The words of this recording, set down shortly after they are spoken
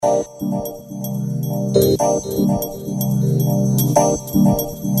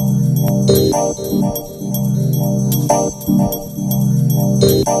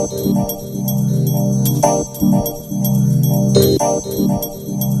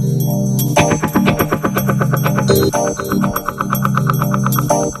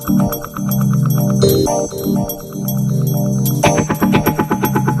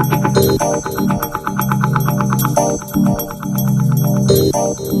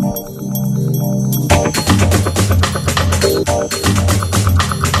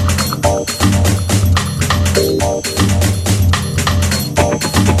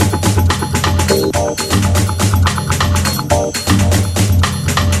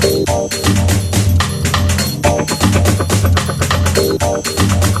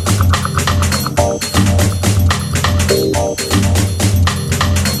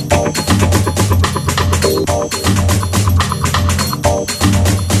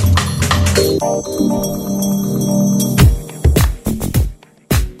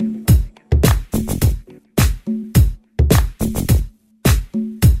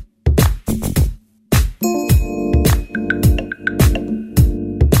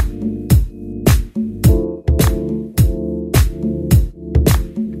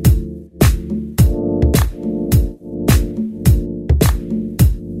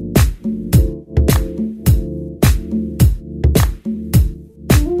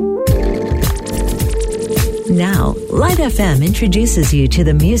Now, Light FM introduces you to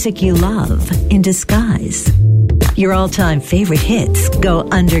the music you love in disguise. Your all-time favorite hits go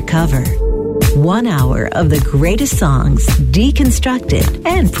undercover. 1 hour of the greatest songs deconstructed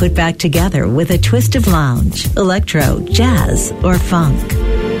and put back together with a twist of lounge, electro, jazz, or funk.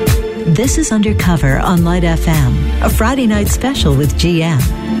 This is Undercover on Light FM, a Friday night special with GM.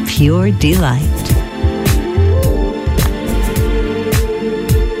 Pure delight.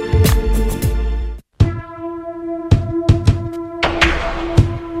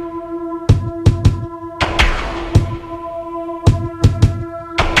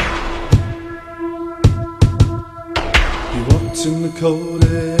 In the cold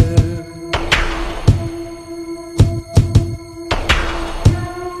air,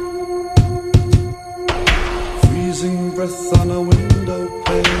 freezing breath on a window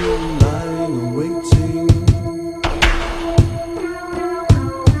pane, lying and waiting.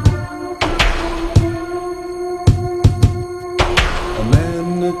 A man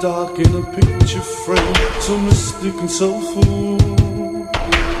in the dark in a picture frame, so mystic and soulful.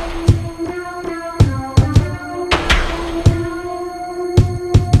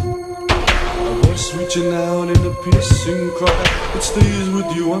 Reaching out in a piercing cry, it stays with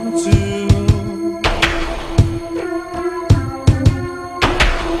you until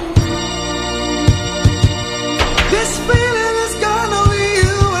this feeling is gone, only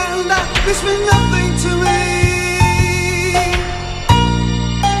you and I. This means nothing to me.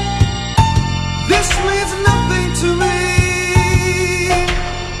 This means nothing to me.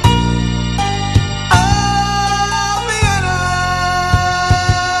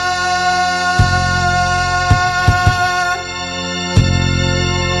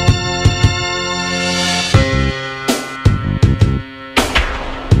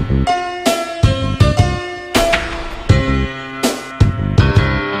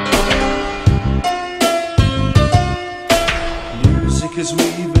 Is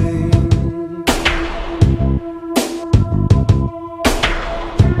weaving,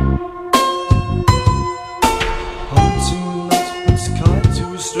 haunting night puts kite to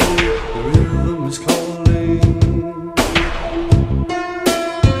a string, the rhythm is calling.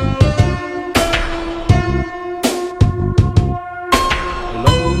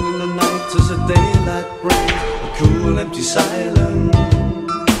 Alone in the night as the daylight brings a cool empty silence.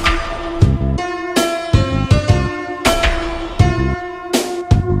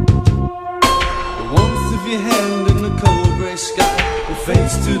 Your hand in the cold grey sky, it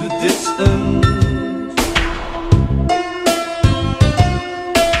fades to the distance.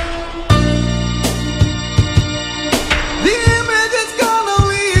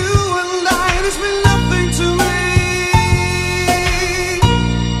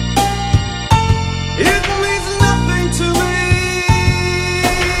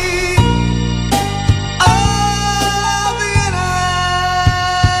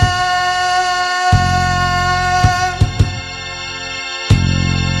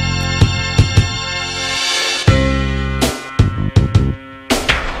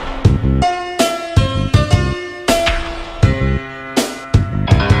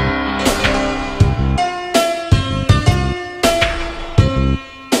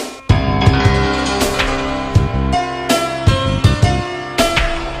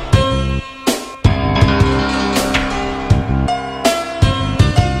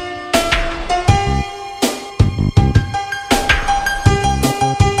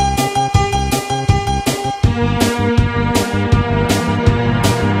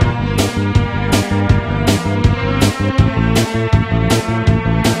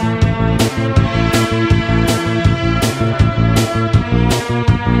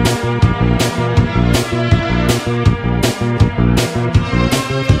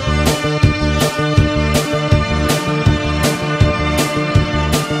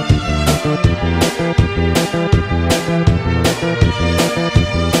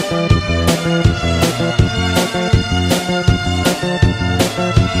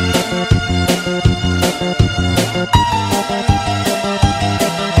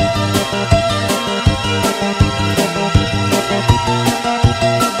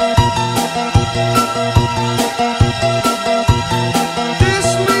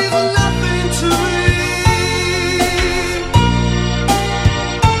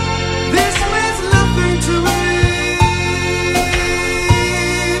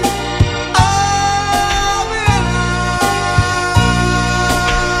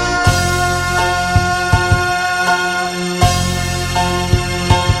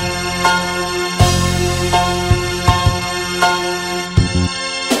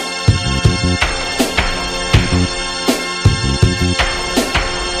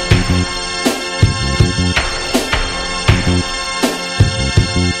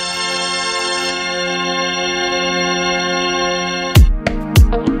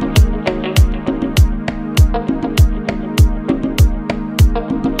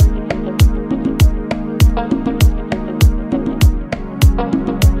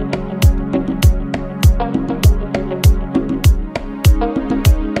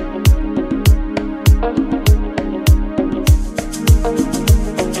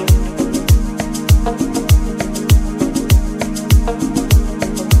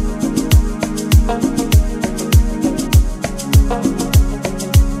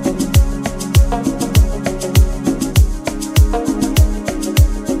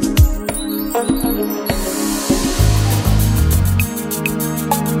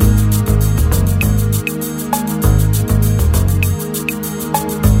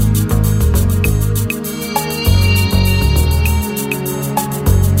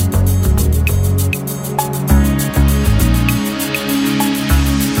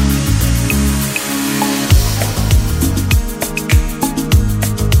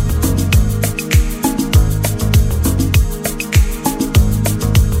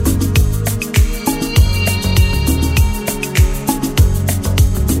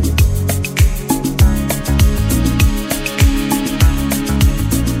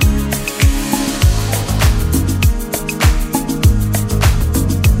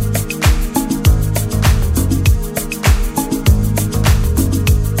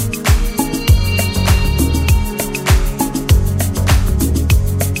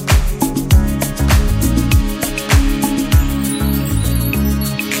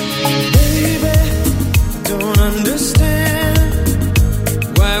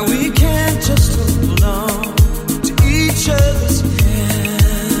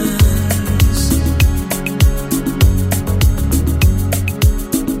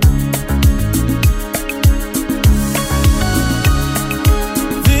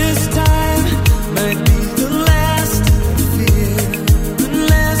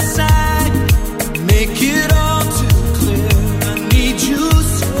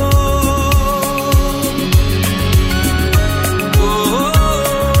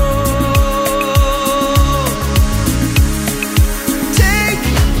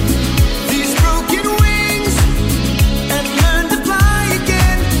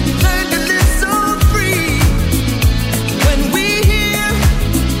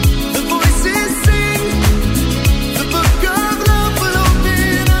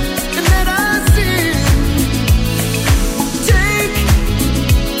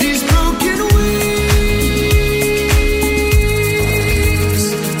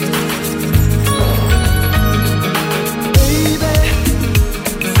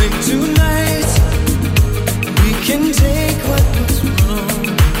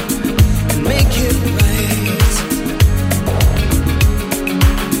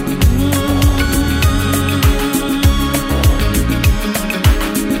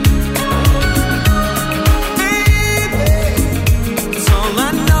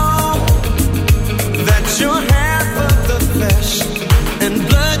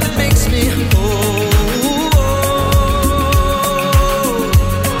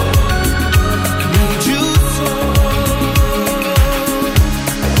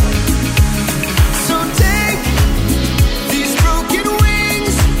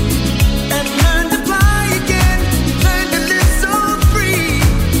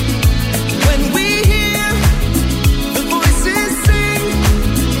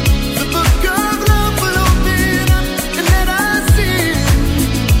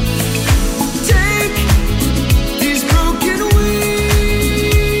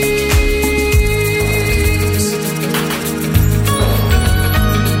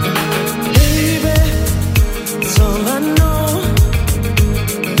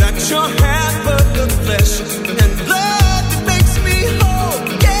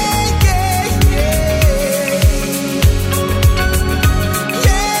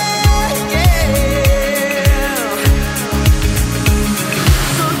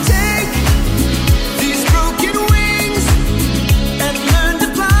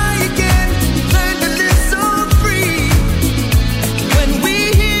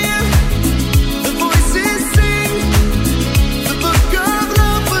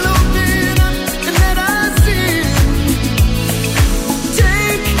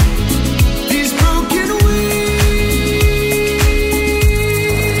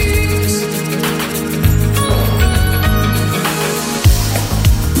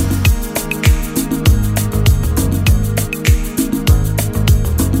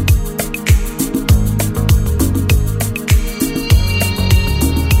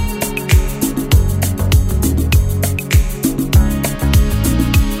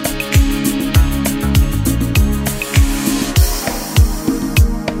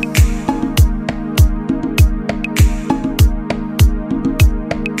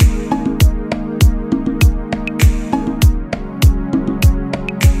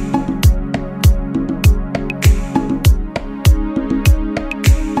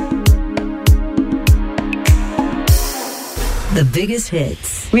 biggest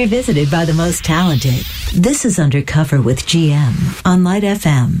hits, revisited by the most talented. This is Undercover with GM on Light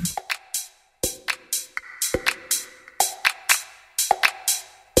FM.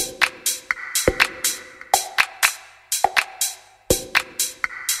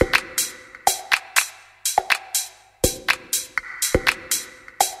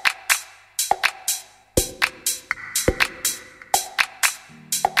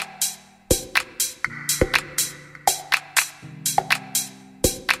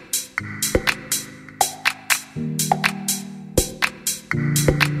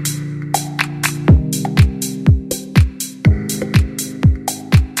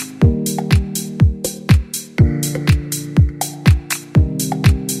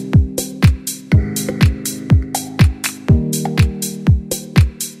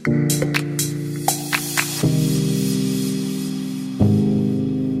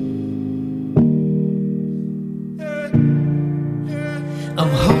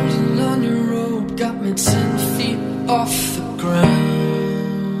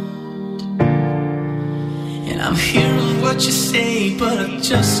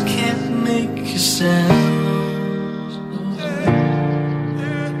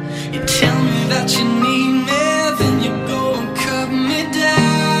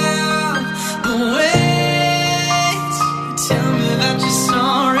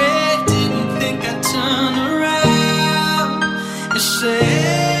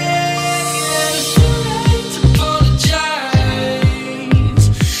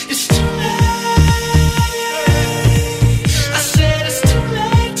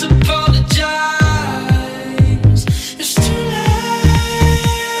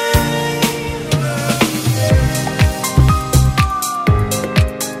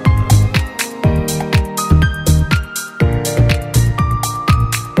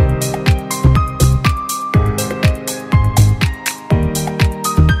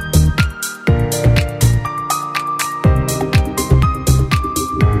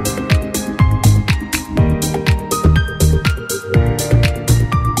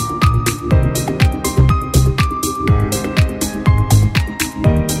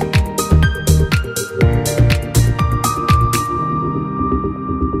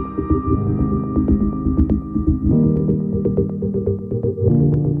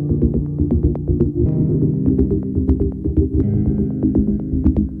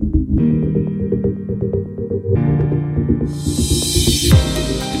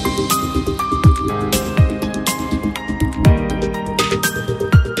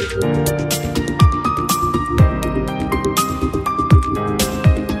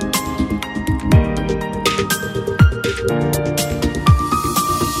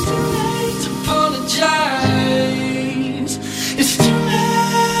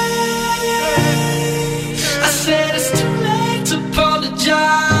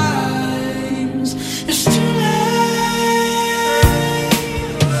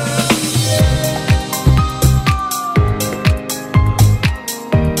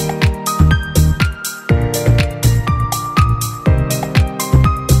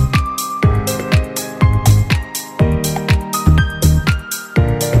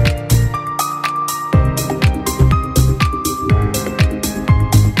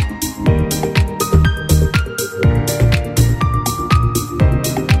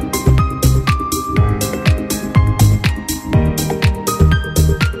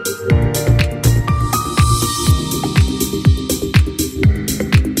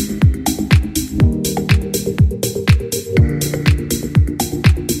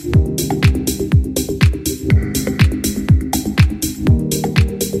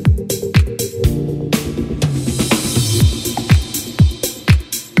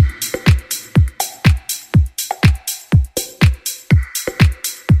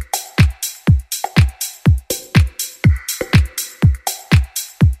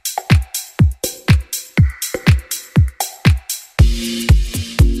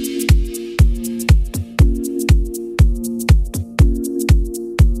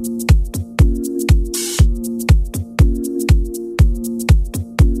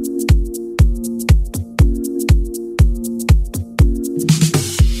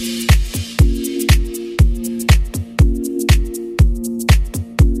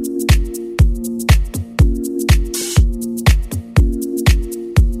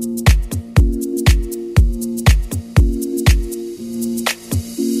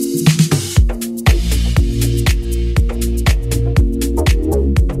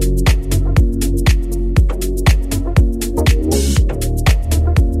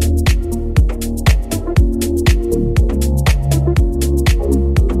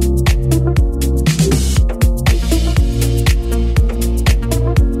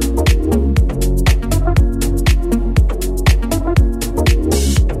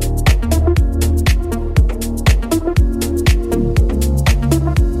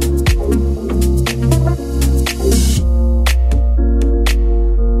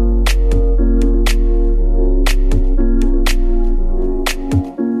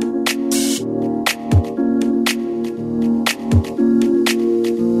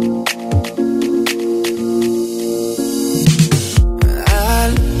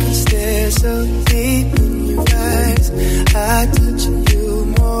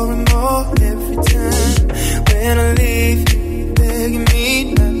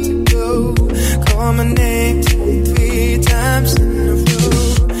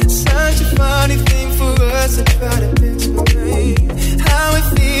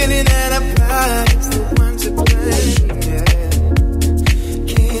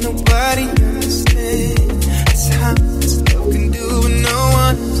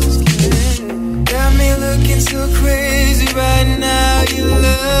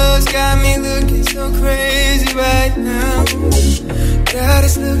 got me looking so crazy right now. Got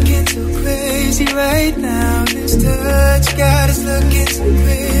us looking so crazy right now. This touch got us looking so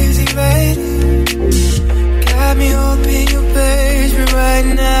crazy right now. Got me hoping you page me right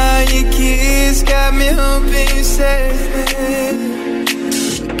now. Your kiss got me hoping you say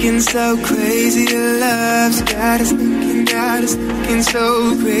looking so crazy in love. Got us looking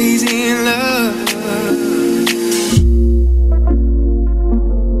so crazy in love.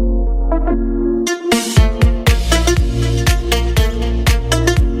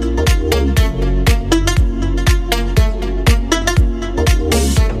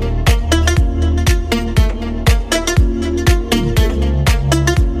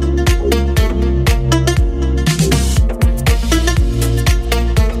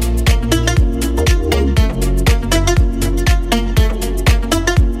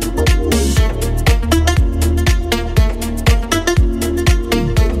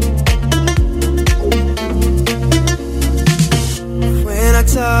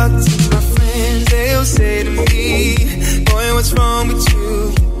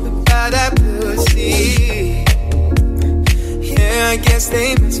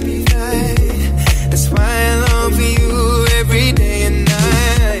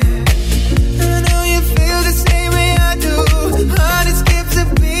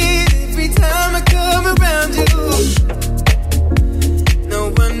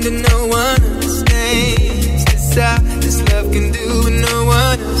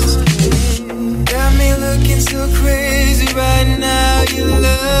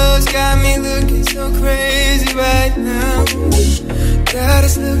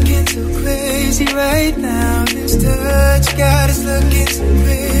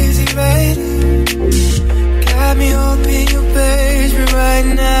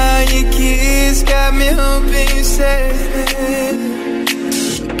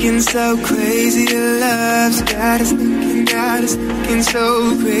 So crazy in love, got us looking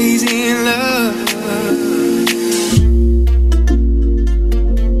so crazy in love.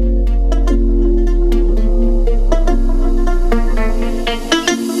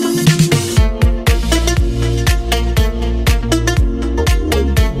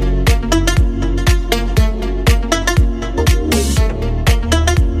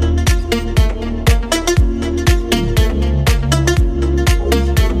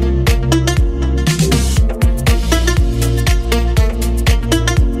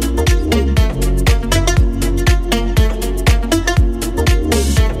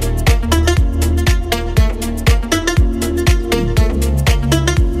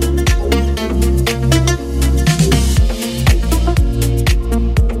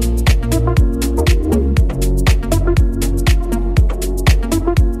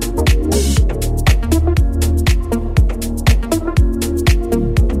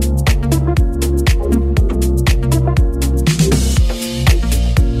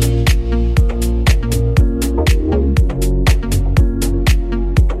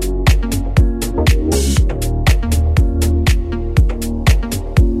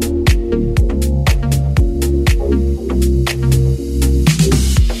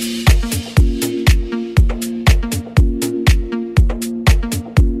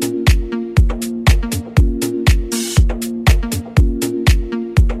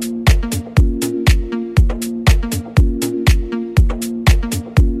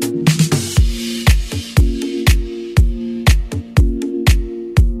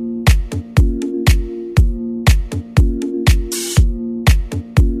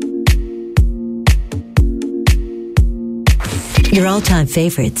 Your all-time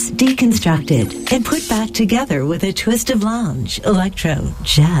favorites deconstructed and put back together with a twist of lounge, electro,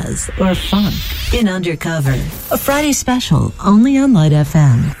 jazz, or funk in Undercover. A Friday special only on Light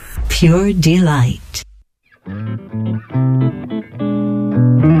FM. Pure delight.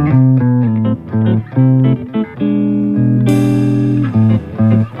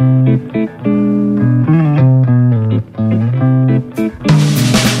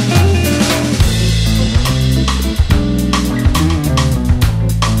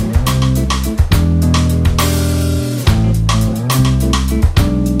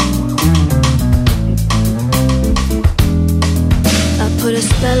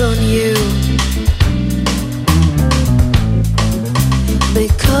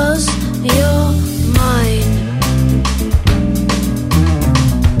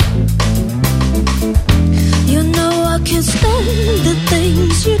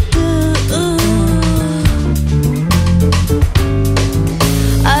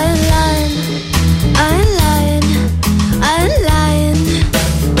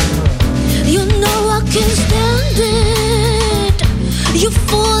 You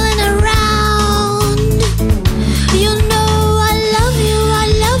fool and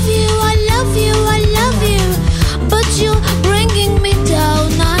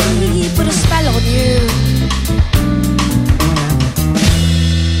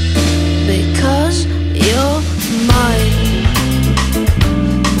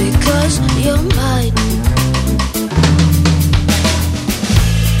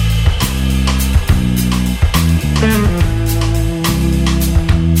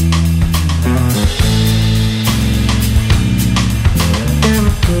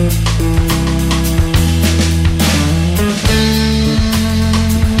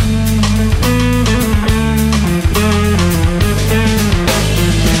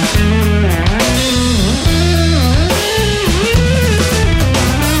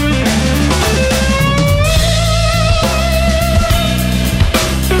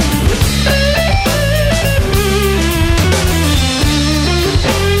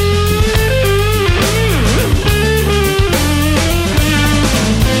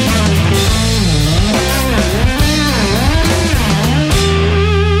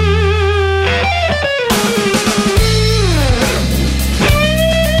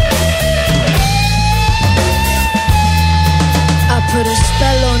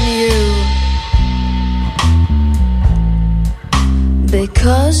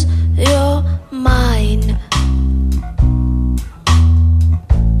because you're mine.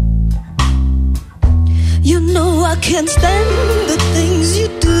 You know I can't stand the things you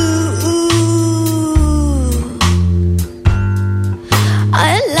do.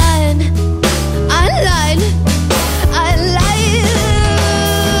 I lied.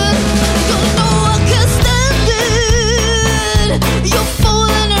 You know I can't stand it. You're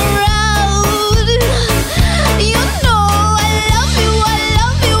fooling around. You know I love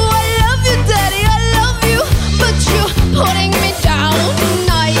you, Daddy, I love you. But you're putting me down.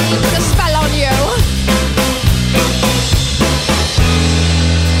 I put a spell on you.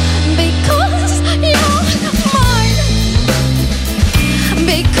 Because you're mine.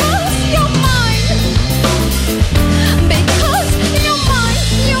 Because you're mine. Because you're mine.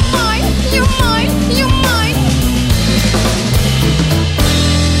 You're mine. You're mine. You're mine.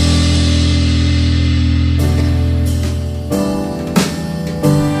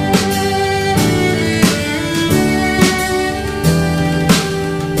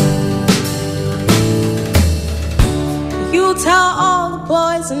 You tell all the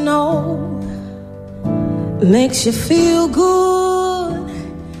boys I know, makes you feel good,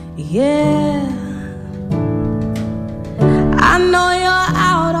 yeah. I know you're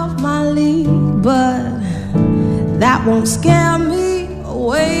out of my league, but that won't scare me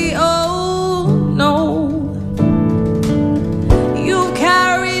away, oh no. You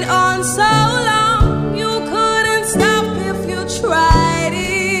carried on so long, you couldn't stop if you tried it.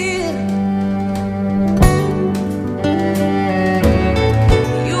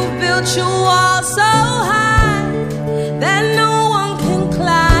 You are so high that no one can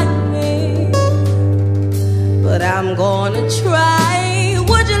climb it, but I'm gonna try.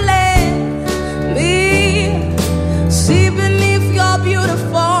 Would you let me see beneath your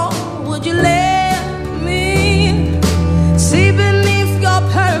beautiful? Would you let me see beneath your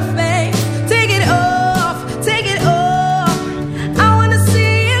perfect? Take it off, take it off. I wanna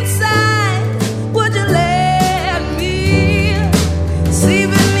see inside. Would you let me see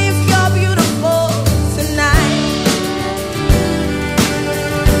beneath?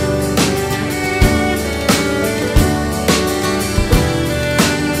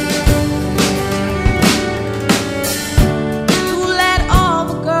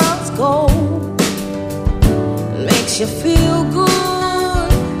 You feel good,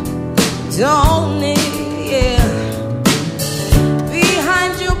 don't it? Yeah.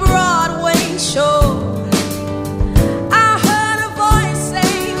 Behind your Broadway show, I heard a voice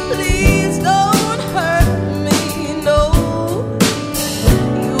say, please don't hurt me, no.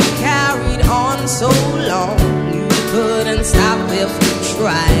 You carried on so long, you couldn't stop if you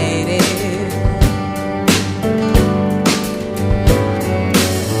tried it.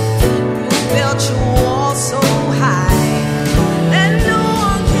 You built your wall so high.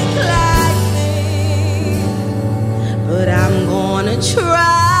 But I'm gonna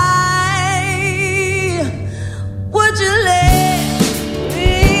try. Would you let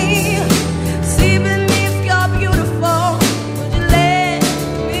me see beneath your beautiful? Would you let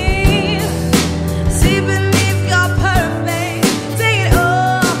me see beneath your perfect? Take it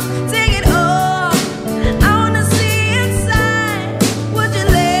off, take it off. I wanna see inside. Would you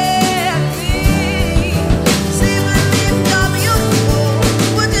let me see beneath your beautiful?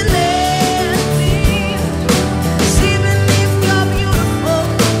 Would you let me see beneath your beautiful?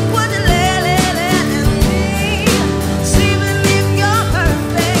 Would you let me see beneath your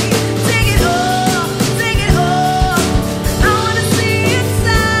perfect? Take it off, take it off. I wanna see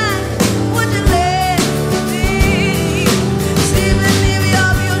inside. Would you let me see beneath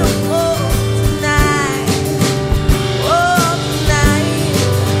your beautiful tonight? Oh, tonight,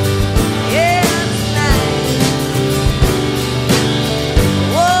 yeah, tonight.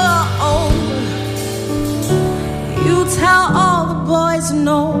 Whoa, you tell all the boys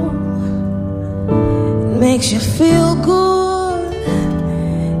no, it makes you feel good,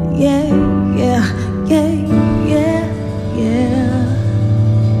 yeah, yeah, yeah, yeah, yeah.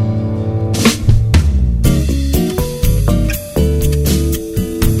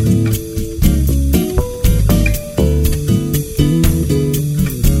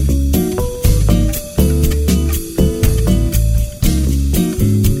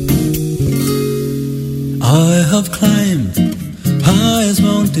 I have climbed highest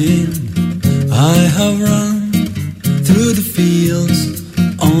mountain, I have run through the fields,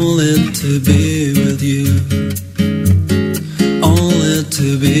 only to be with you, only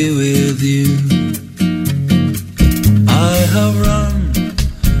to be with you. I have run,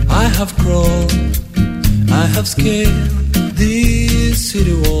 I have crawled, I have scaled these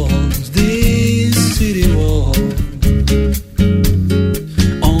city walls, these city walls.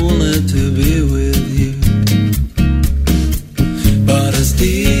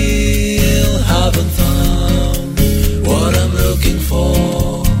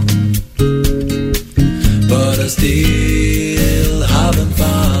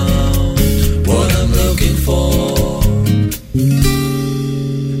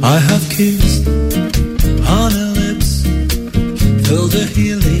 kissed on her lips, felt her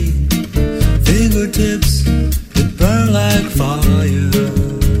healing fingertips that burn like fire.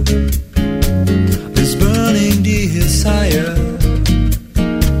 This burning desire,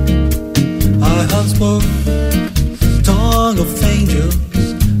 I have spoken tongue of angels,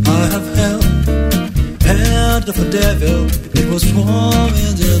 I have held hand of a devil. It was warm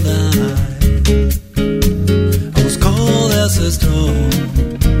in the night, I was cold as a stone,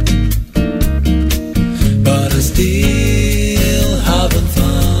 but I still haven't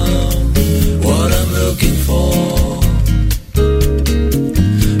found what I'm looking for.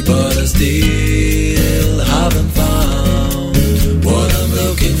 But I still haven't found what I'm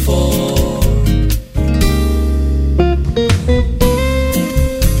looking for.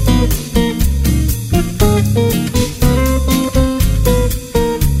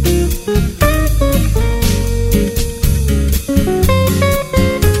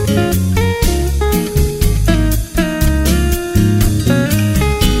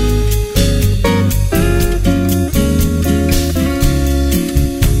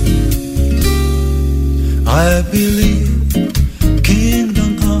 I believe kingdom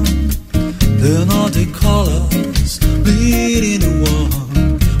come, the Nordic colors bleed into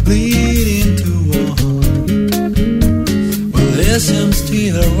one, bleed into one. Well, yes, I'm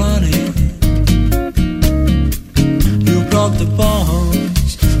still running. You broke the bonds,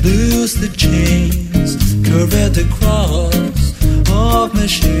 loose the chains, curve at the cross of my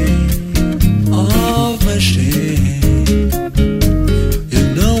shame, of my shame. You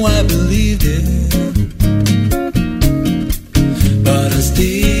know I believed it, but I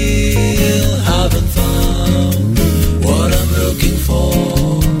still haven't found what I'm looking for.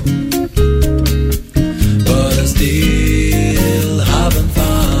 But I still haven't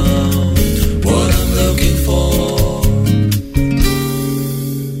found what I'm looking for.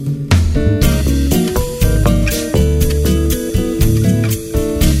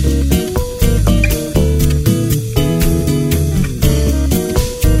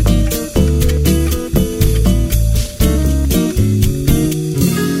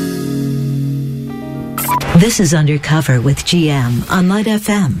 This is Undercover with GM on Light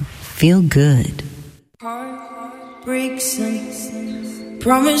FM. Feel good. Heartbreaks and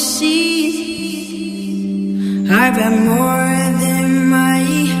promises, I've had more than my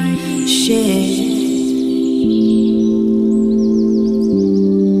share.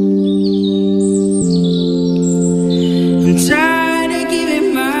 I'm tired of giving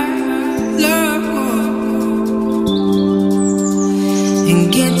my love and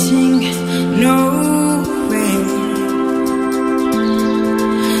getting nowhere.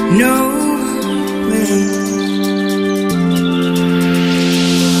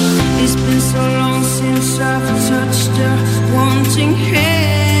 It's been so long since I've touched a wanting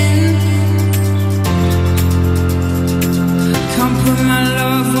hand. Can't put my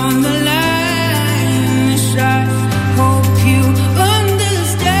love on the line. Yes, I hope you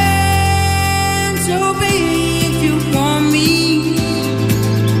understand. So baby, if you want me,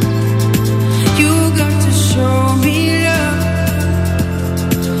 you got to show me love.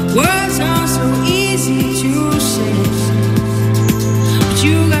 Words are so easy to say, but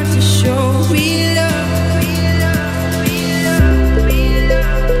you got to show me love.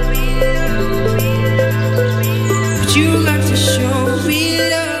 But you got to show me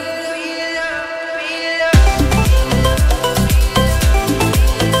love.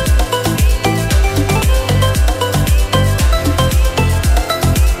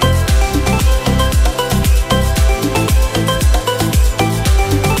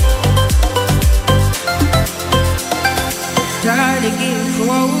 Tired of getting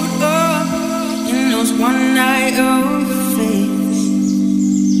caught up in those one night affairs.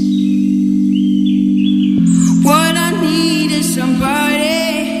 What I need is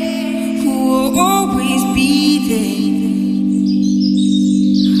somebody who will always be there.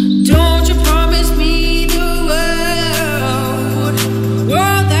 Don't you promise me the world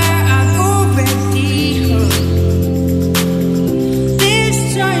that I've already heard. This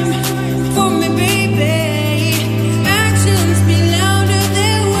time for me, baby.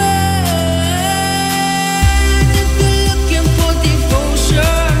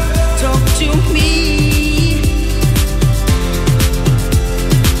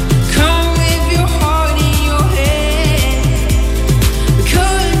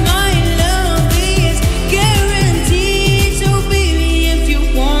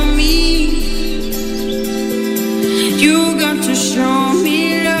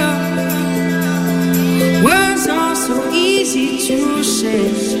 To say,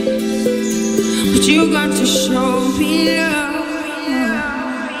 but you got to show me love.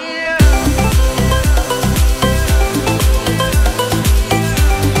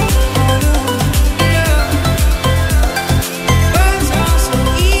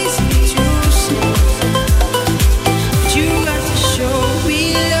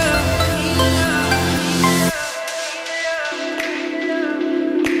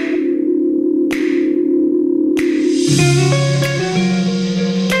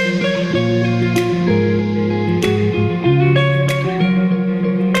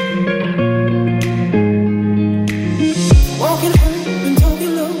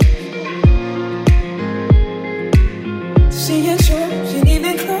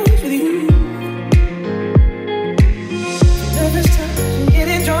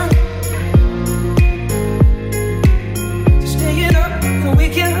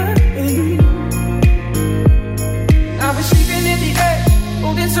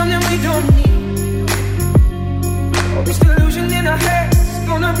 something we don't need. All this delusion in our heads is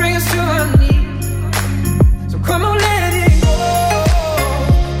gonna bring us to our knees. So come on, let it go.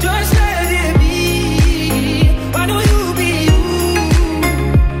 Just let it be. Why don't you be you?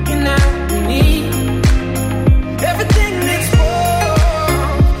 And I me. Everything that's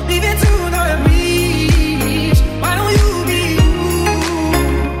wrong, leave it to the breeze. Why don't you be you?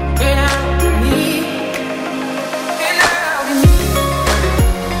 And I me. And I'll be me.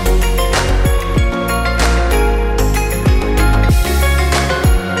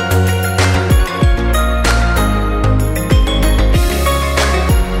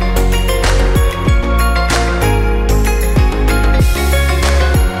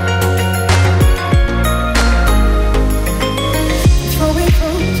 Throwing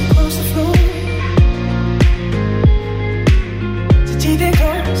clothes across the floor, teething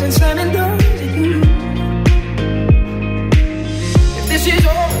cars and slamming doors at you. If this is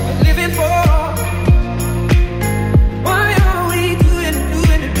all we're living for, why are we doing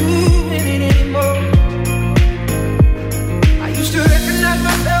it anymore? I used to recognize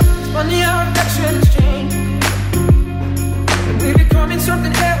myself. It's funny how affections change. And we're becoming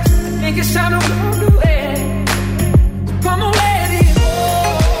something else. I think it's time to walk away. Come on, let it go.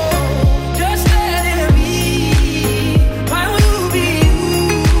 Just let it be. Why will you be you?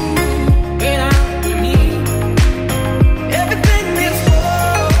 And I'll be me. Everything that's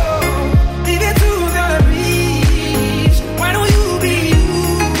wrong, leave it to the breeze. Why don't you be you?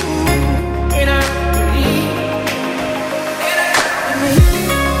 And I'll be me. And I'll be me.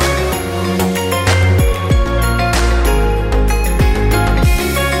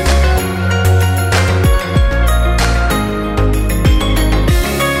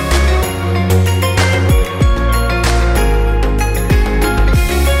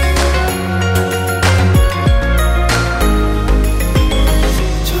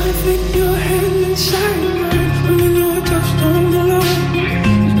 Try to fit your hand inside mine. When you know a touch don't belong.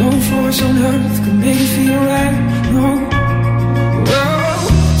 There's no force on earth can make it feel right. No. Whoa.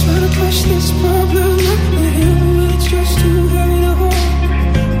 Try to push this problem up the hill. It's just too heavy to hold.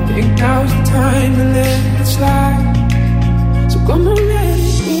 Think now's the time to let it slide. So come on, let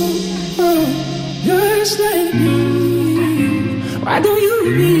it go. Just let it be. Why don't you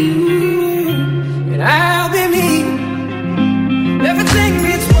be you? And I'll be me. Everything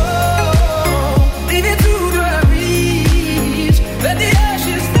is wrong. Leave it to the breeze. Let the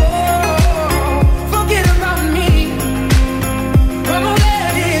ashes fall. Forget about me. Come on,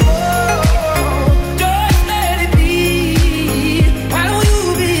 let it go. Just let it be. Why don't you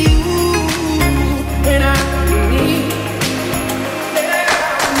be you? And I'll be me. And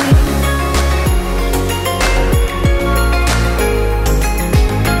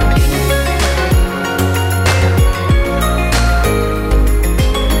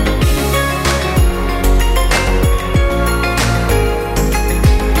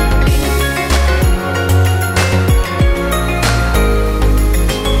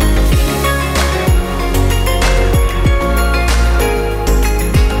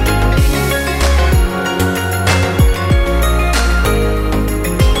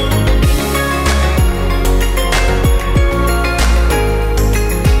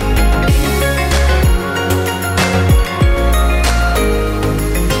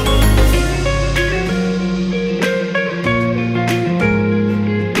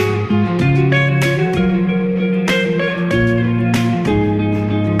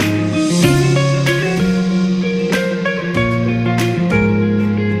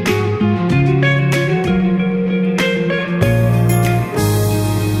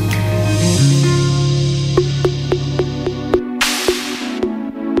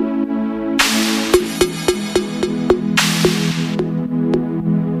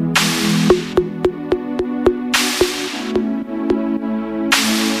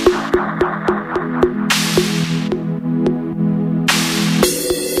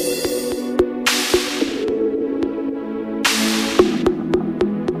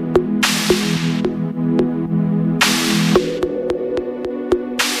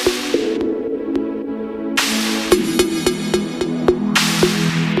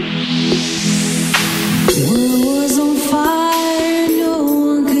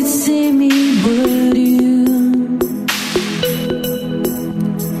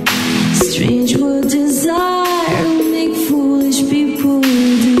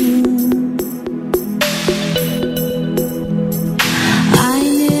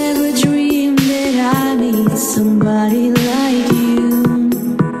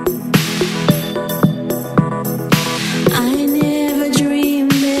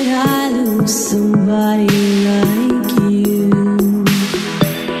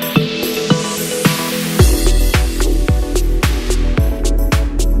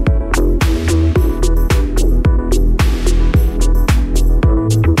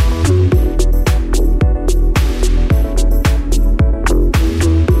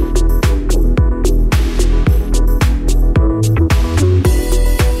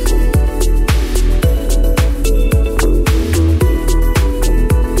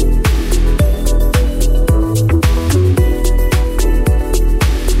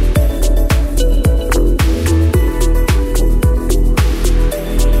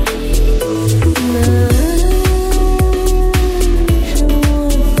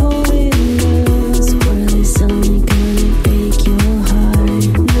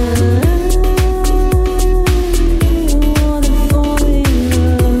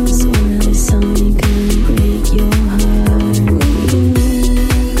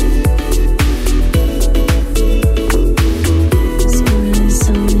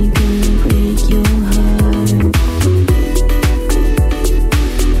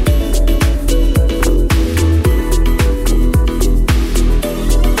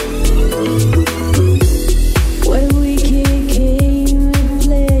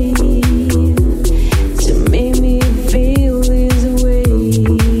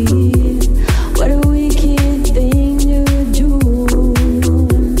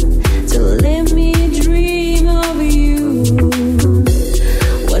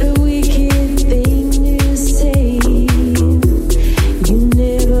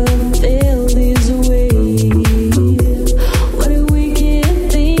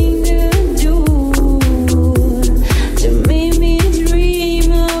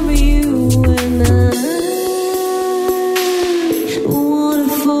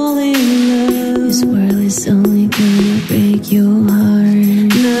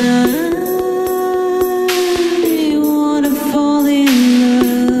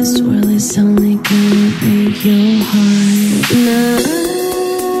is only gonna break your heart.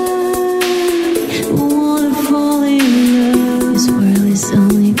 I wanna fall in love. This world is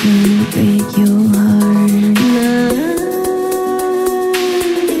only gonna break your heart.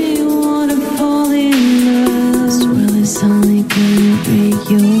 I wanna fall in love. This world is only gonna break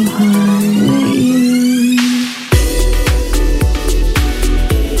your heart with you.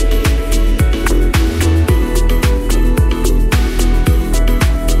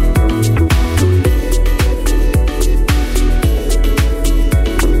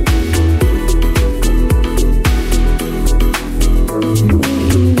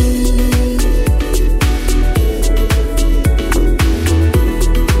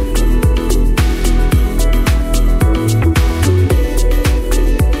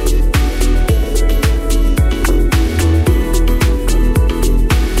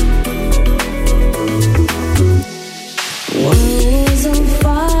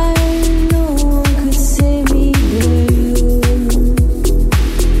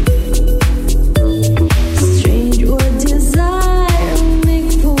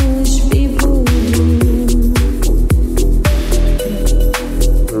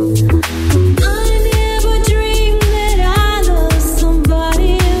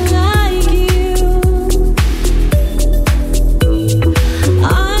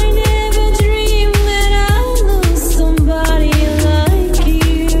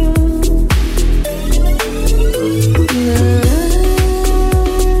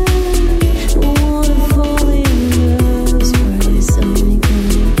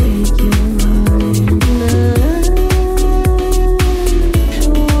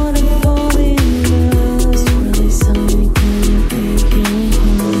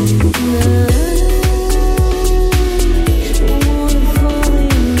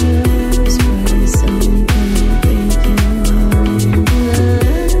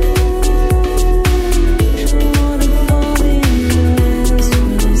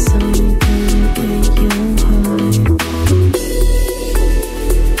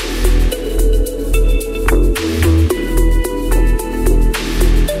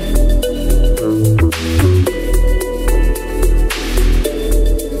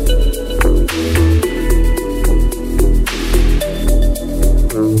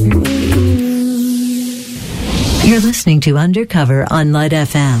 Listening to Undercover on Light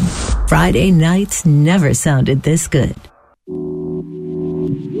FM. Friday nights never sounded this good.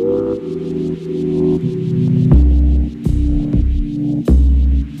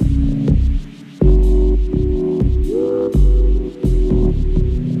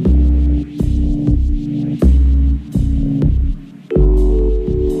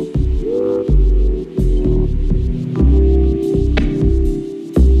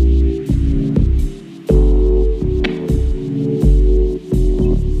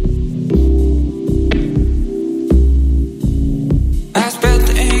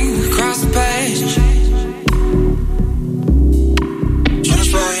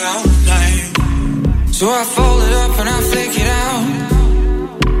 So I fold it up and I flick it out.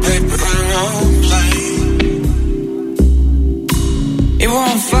 Paper on a roll plane. It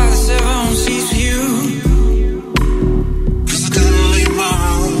won't fly the 7 seats for you, 'cause I couldn't leave my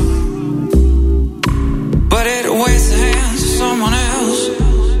room. But it waits the hands of someone else.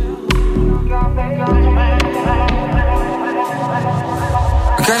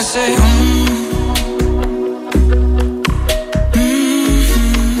 I gotta say,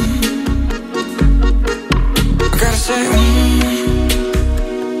 say,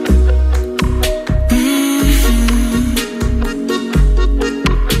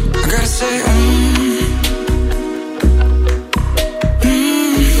 I gotta say,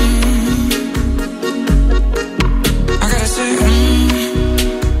 I gotta say,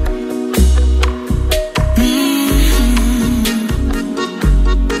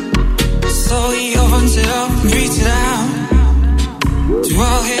 So he opens it up and reads it out to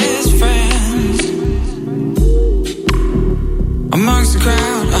all his friends. Amongst the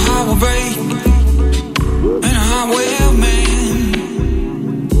crowd, a heart will break, and a heart will mend.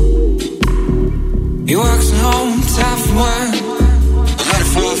 He walks home, tired from work, I let it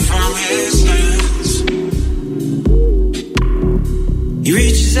fall from his hands. He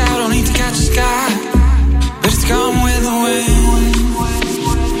reaches out, only to catch the sky, but it's gone with the wind.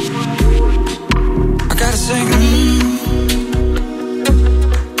 I gotta sing,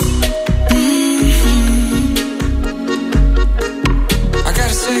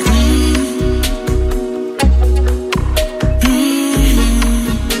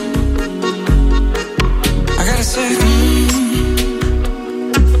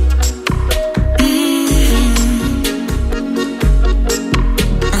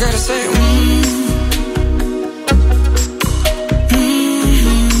 say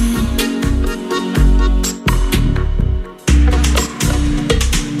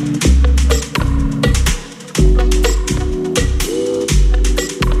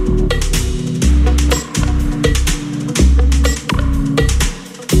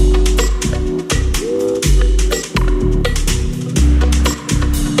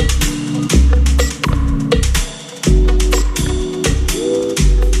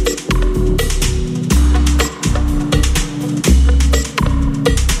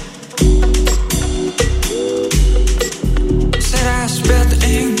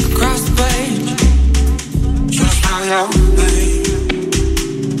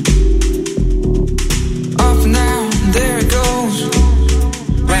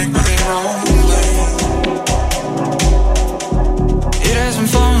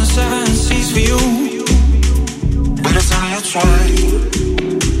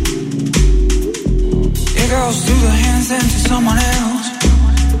falls through the hands and to someone else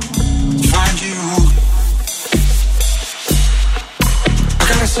to find you. I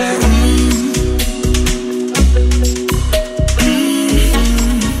gotta say,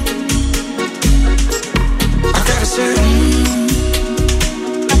 I gotta say,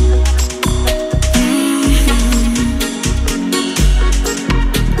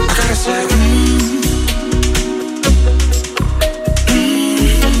 I gotta say,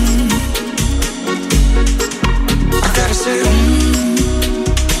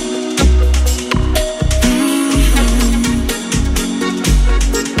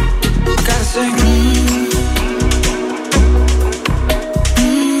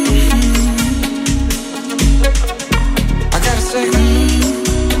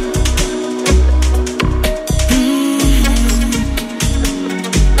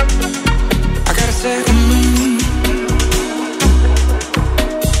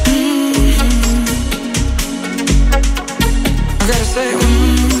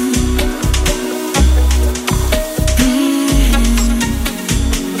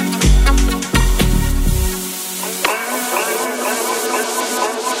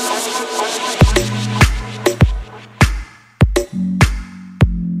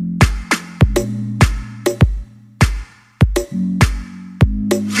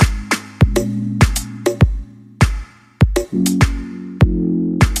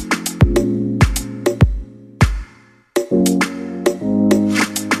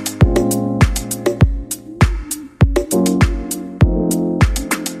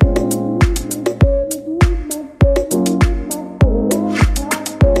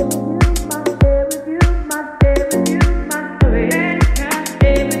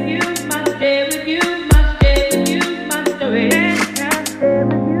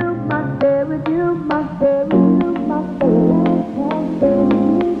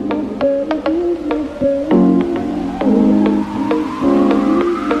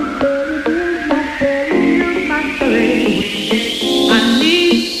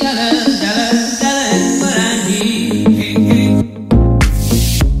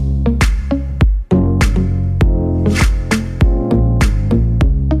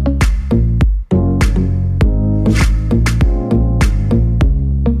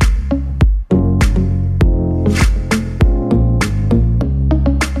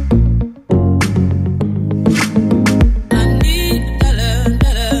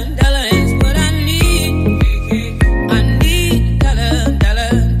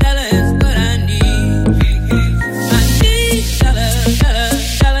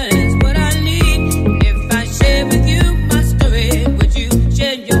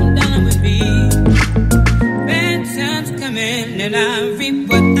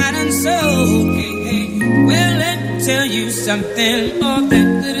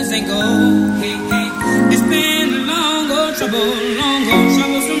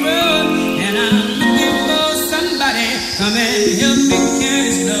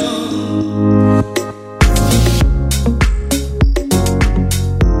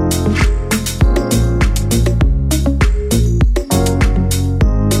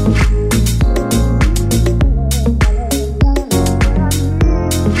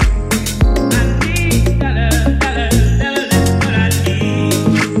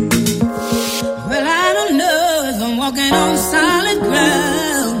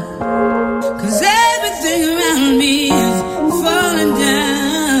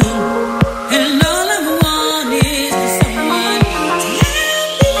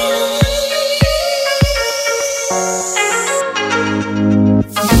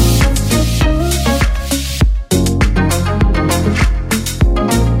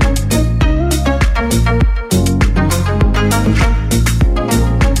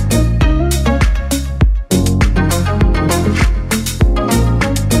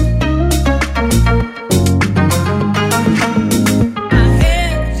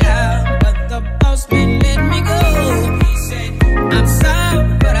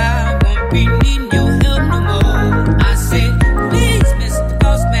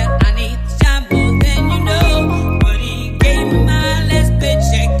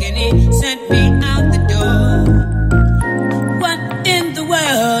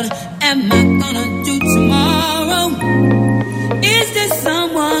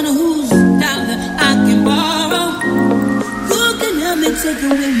 take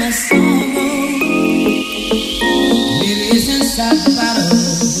away my song.